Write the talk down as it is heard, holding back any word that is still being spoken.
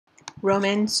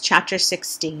Romans chapter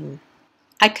 16.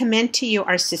 I commend to you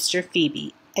our sister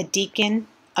Phoebe, a deacon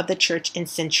of the church in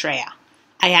Cenchreae.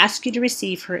 I ask you to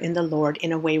receive her in the Lord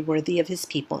in a way worthy of his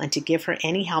people, and to give her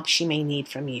any help she may need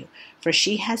from you, for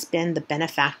she has been the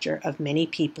benefactor of many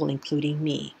people, including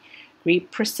me. Greet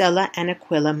Priscilla and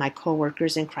Aquila, my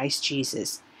co-workers in Christ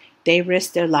Jesus. They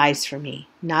risked their lives for me.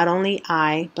 Not only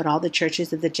I, but all the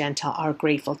churches of the Gentiles are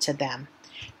grateful to them.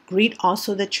 Greet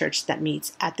also the church that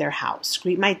meets at their house.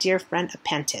 Greet my dear friend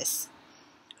Epenetus,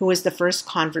 who was the first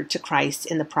convert to Christ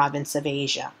in the province of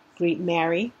Asia. Greet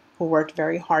Mary, who worked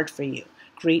very hard for you.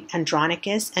 Greet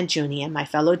Andronicus and Junia, my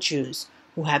fellow Jews,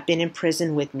 who have been in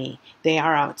prison with me. They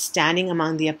are outstanding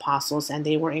among the apostles, and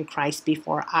they were in Christ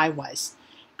before I was.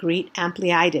 Greet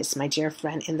Ampliatus, my dear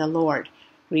friend in the Lord.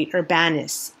 Greet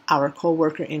Urbanus, our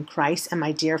co-worker in Christ, and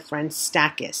my dear friend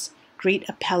Stachys. Greet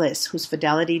Apelles, whose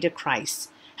fidelity to Christ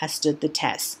has stood the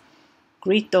test.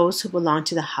 Greet those who belong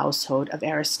to the household of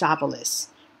Aristobulus.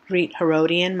 Greet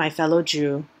Herodian, my fellow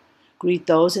Jew. Greet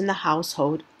those in the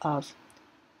household of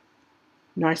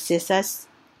Narcissus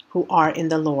who are in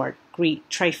the Lord. Greet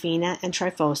Tryphena and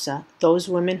Tryphosa, those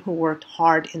women who worked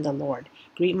hard in the Lord.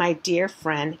 Greet my dear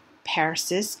friend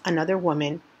Persis, another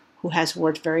woman who has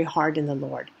worked very hard in the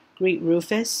Lord. Greet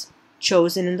Rufus,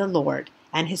 chosen in the Lord,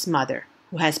 and his mother,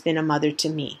 who has been a mother to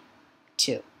me,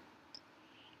 too.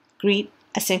 Greet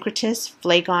Cenchreae,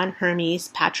 Phlegon, Hermes,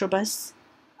 Patrobas,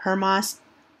 Hermas,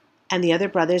 and the other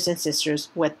brothers and sisters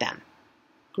with them.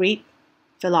 Greet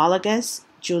Philologus,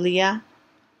 Julia,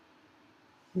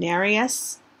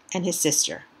 Nereus, and his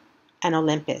sister, and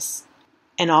Olympus,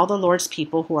 and all the Lord's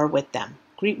people who are with them.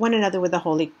 Greet one another with a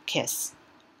holy kiss.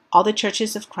 All the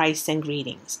churches of Christ send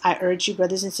greetings. I urge you,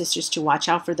 brothers and sisters, to watch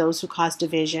out for those who cause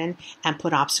division and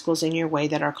put obstacles in your way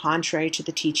that are contrary to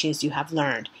the teachings you have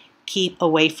learned. Keep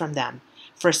away from them,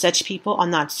 for such people are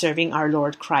not serving our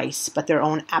Lord Christ, but their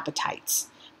own appetites.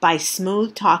 By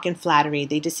smooth talk and flattery,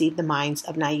 they deceive the minds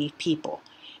of naive people.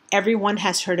 Everyone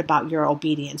has heard about your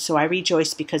obedience, so I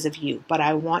rejoice because of you. But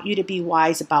I want you to be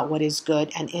wise about what is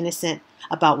good and innocent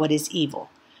about what is evil.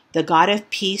 The God of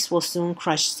peace will soon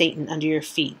crush Satan under your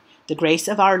feet. The grace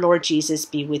of our Lord Jesus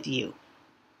be with you.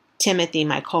 Timothy,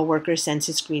 my co-worker, sends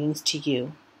his greetings to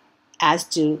you, as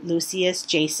do Lucius,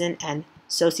 Jason, and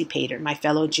Sosipater, my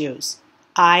fellow Jews.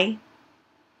 I,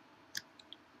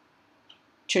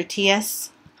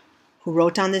 Tertius, who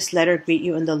wrote on this letter, greet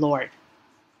you in the Lord.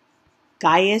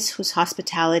 Gaius, whose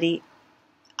hospitality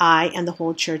I and the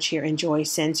whole church here enjoy,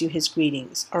 sends you his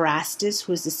greetings. Erastus,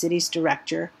 who is the city's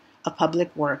director of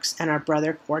public works, and our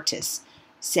brother Quartus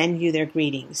send you their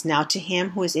greetings. Now to him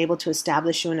who is able to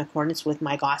establish you in accordance with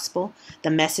my gospel, the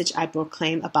message I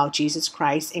proclaim about Jesus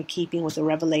Christ, in keeping with the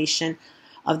revelation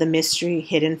of the mystery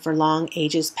hidden for long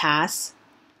ages past,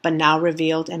 but now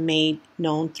revealed and made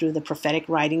known through the prophetic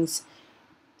writings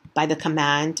by the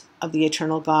command of the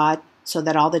eternal God, so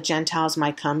that all the Gentiles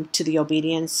might come to the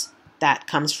obedience that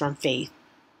comes from faith.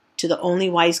 To the only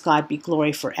wise God be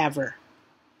glory forever,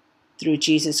 through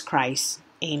Jesus Christ.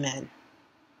 Amen.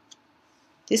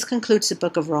 This concludes the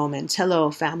book of Romans. Hello,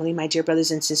 family, my dear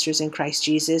brothers and sisters in Christ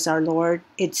Jesus, our Lord.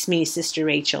 It's me, Sister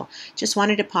Rachel. Just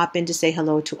wanted to pop in to say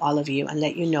hello to all of you and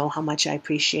let you know how much I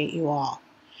appreciate you all.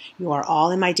 You are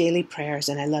all in my daily prayers,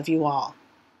 and I love you all.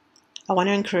 I want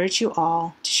to encourage you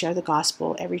all to share the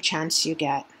gospel every chance you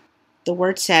get. The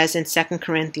word says in 2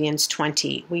 Corinthians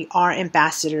 20, we are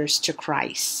ambassadors to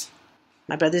Christ.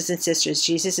 My brothers and sisters,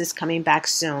 Jesus is coming back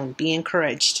soon. Be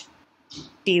encouraged.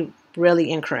 Be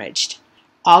really encouraged.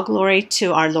 All glory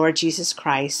to our Lord Jesus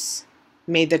Christ.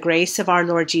 May the grace of our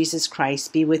Lord Jesus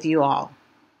Christ be with you all.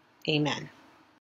 Amen.